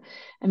summer.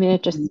 I mean,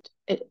 Mhm.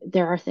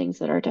 there are things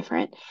that are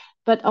different,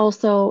 but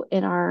also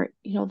in our,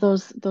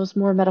 those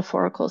more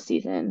metaphorical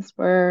seasons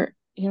where,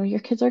 your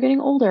kids are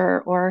getting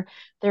older or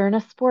they're in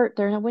a sport,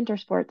 they're in a winter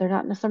sport, they're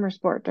not in a summer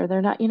sport, or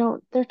they're not,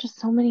 there're just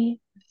so many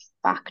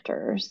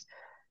factors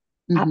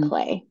at Mhm.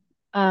 play.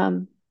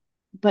 Um,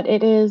 but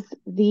it is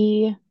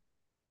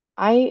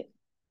I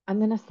I'm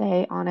gonna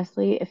say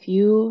honestly, if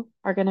you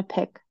are gonna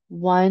pick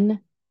one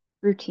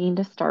routine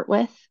to start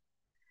with,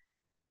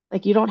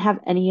 like you don't have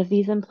any of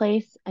these in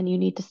place and you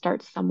need to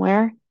start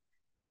somewhere,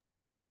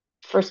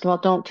 first of all,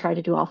 don't try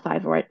to do all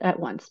five right at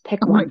once.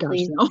 Pick Oh my one, gosh,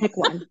 please. no. Pick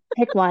one.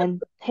 Pick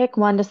one. Pick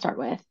one to start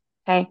with.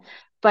 Okay.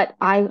 But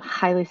I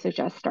highly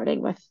suggest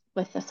starting with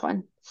this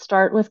one.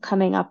 Start with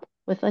coming up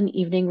with an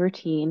evening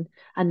routine,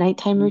 a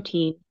nighttime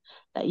routine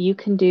that you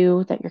can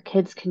do, that your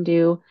kids can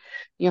do.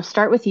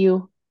 Start with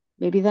you,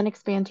 maybe then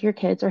expand to your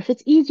kids. Or if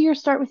it's easier,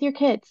 start with your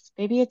kids.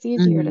 Maybe it's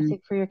easier to Mhm.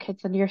 think for your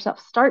kids than yourself.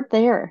 Start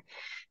there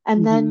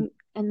and Mhm.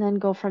 then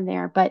go from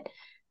there. But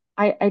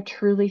I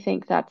truly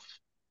think that's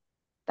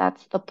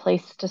the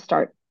place to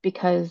start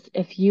because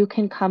if you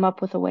can come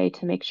up with a way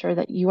to make sure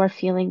that you are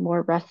feeling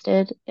more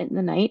rested in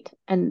the night,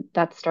 and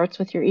that starts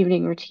with your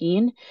evening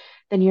routine,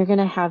 then you're going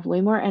to have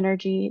way more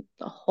energy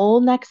the whole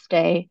next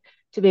day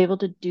to be able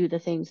to do the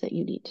things that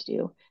you need to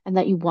do and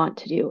that you want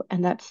to do.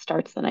 And that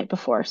starts the night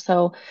before.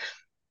 So,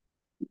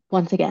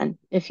 once again,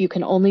 if you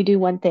can only do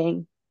one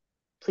thing,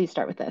 please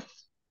start with this.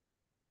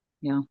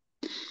 Yeah,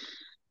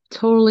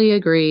 totally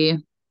agree.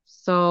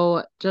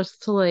 So,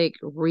 just to like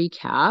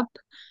recap,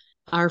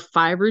 our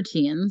 5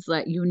 routines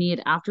that you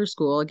need after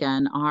school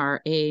again are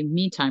a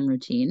me time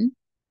routine,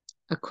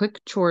 a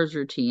quick chores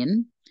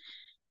routine,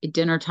 a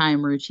dinner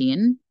time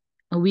routine,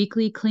 a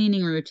weekly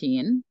cleaning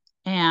routine,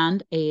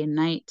 and a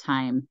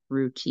nighttime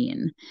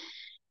routine.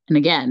 And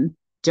again,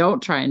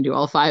 don't try and do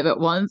all 5 at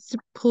once,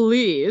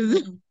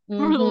 please.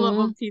 For the love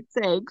Mm-hmm. of Pete's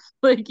sakes,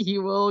 like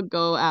you will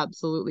go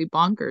absolutely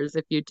bonkers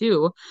if you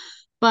do.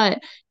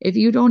 But if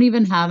you don't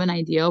even have an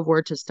idea of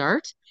where to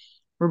start,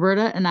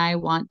 Roberta and I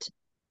want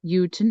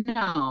you to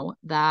know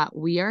that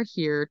we are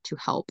here to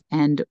help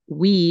and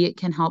we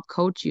can help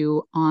coach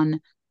you on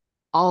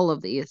all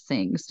of these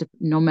things,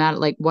 no matter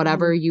like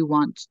whatever you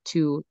want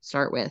to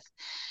start with.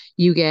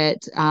 You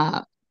get,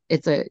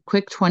 it's a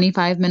quick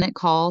 25-minute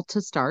call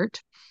to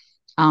start,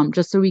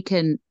 just so we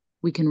can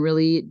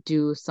really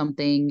do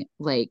something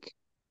like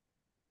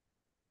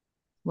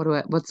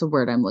what's the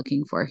word I'm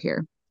looking for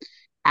here?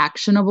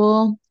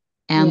 Actionable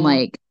and Yeah.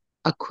 like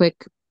a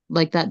quick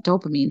like that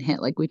dopamine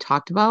hit like we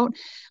talked about.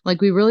 Like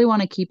we really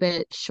want to keep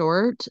it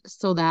short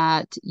so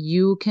that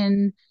you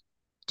can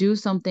do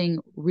something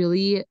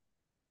really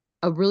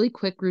a really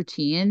quick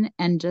routine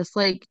and just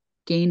like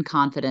gain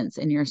confidence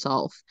in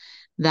yourself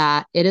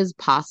that it is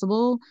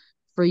possible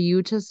for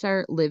you to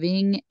start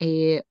living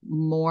a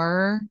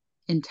more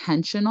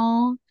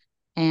intentional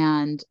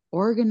and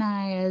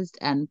organized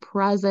and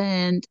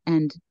present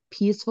and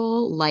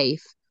peaceful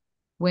life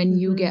when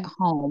you get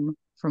home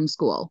from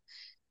school,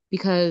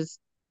 because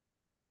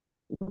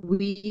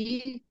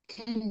we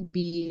can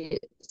be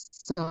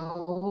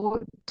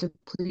so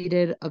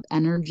depleted of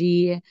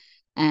energy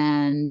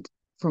and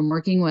from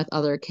working with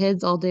other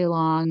kids all day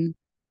long,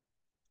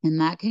 and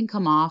that can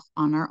come off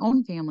on our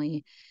own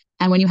family.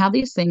 And when you have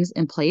these things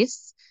in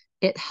place,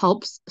 it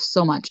helps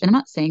so much. And I'm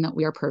not saying that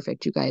we are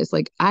perfect, you guys.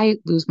 Like, I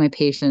lose my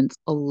patience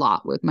a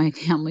lot with my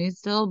family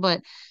still,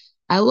 but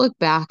I look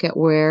back at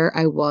where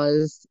I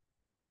was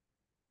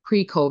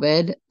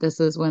pre-COVID. This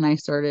is when I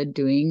started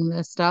doing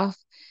this stuff.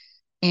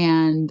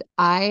 And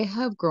I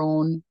have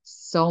grown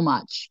so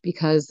much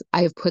because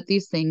I've put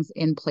these things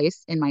in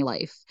place in my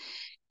life.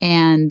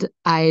 And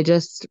I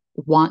just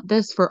want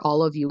this for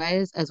all of you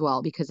guys as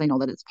well, because I know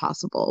that it's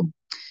possible.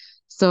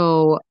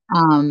 So,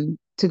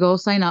 to go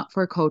sign up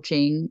for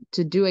coaching,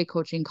 to do a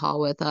coaching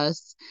call with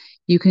us,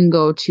 you can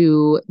go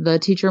to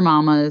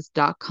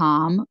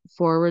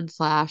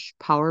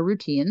theteachermamas.com/power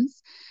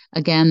routines.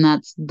 Again,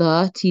 that's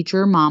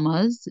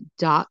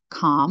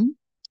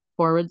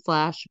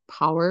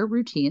theteachermamas.com/power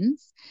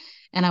routines.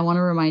 And I want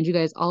to remind you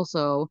guys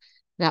also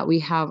that we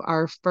have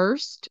our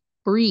first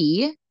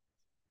free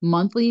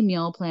monthly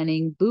meal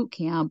planning boot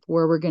camp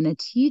where we're going to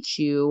teach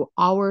you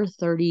our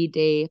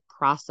 30-day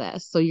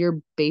process. So you're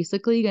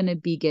basically going to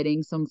be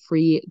getting some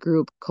free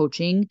group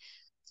coaching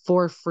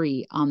for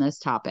free on this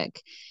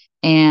topic.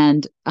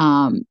 And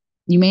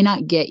you may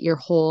not get your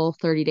whole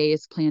 30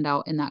 days planned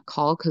out in that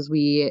call, because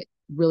we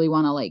really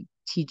want to like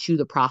teach you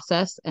the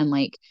process and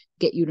like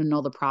get you to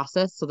know the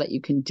process so that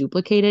you can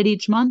duplicate it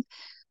each month.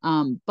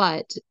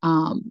 But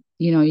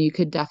you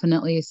could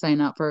definitely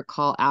sign up for a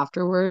call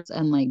afterwards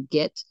and like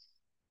get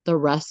the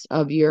rest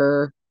of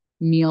your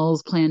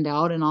meals planned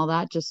out and all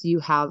that, just so you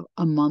have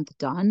a month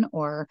done.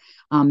 Or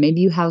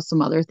maybe you have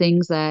some other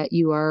things that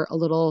you are a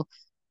little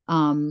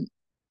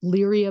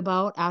leery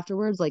about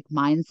afterwards, like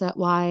mindset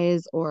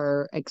wise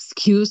or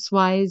excuse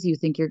wise. You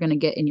think you're going to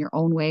get in your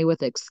own way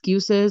with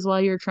excuses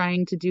while you're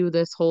trying to do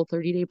this whole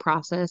 30-day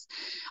process.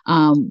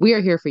 We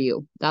are here for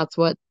you. That's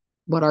what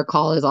our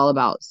call is all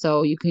about.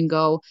 So you can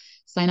go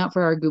sign up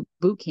for our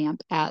boot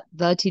camp at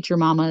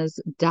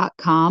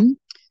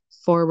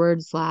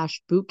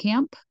theteachermamas.com/boot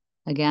camp.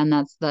 Again,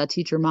 that's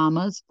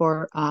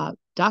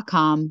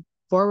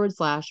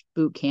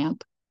theteachermamas.com/boot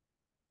camp.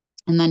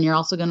 And then you're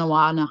also going to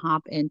want to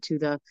hop into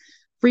the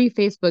free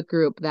Facebook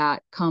group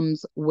that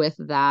comes with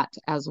that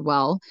as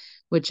well,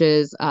 which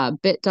is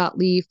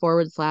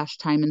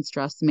bit.ly/time and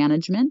stress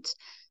management,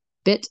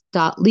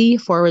 bit.ly/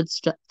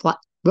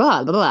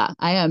 blah, blah, blah.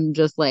 I am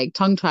just like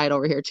tongue tied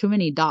over here. Too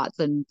many dots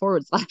and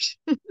forward slash.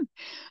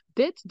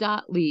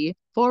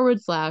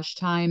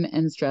 bit.ly/time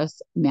and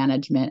stress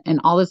management. And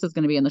all this is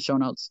going to be in the show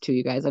notes too,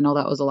 you guys. I know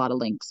that was a lot of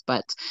links,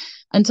 but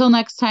until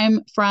next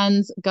time,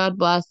 friends, God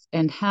bless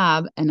and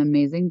have an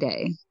amazing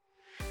day.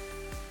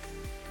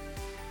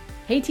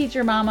 Hey,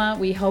 Teacher Mama,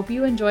 we hope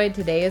you enjoyed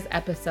today's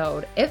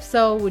episode. If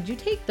so, would you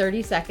take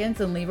 30 seconds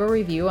and leave a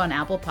review on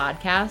Apple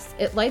Podcasts?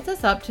 It lights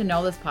us up to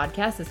know this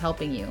podcast is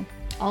helping you.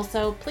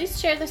 Also, please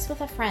share this with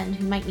a friend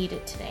who might need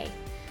it today.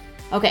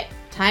 Okay,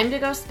 time to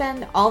go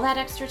spend all that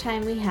extra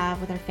time we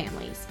have with our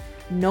families.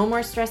 No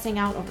more stressing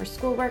out over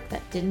schoolwork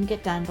that didn't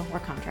get done before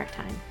contract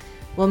time.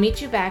 We'll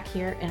meet you back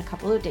here in a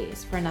couple of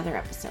days for another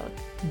episode.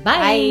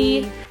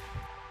 Bye. Bye.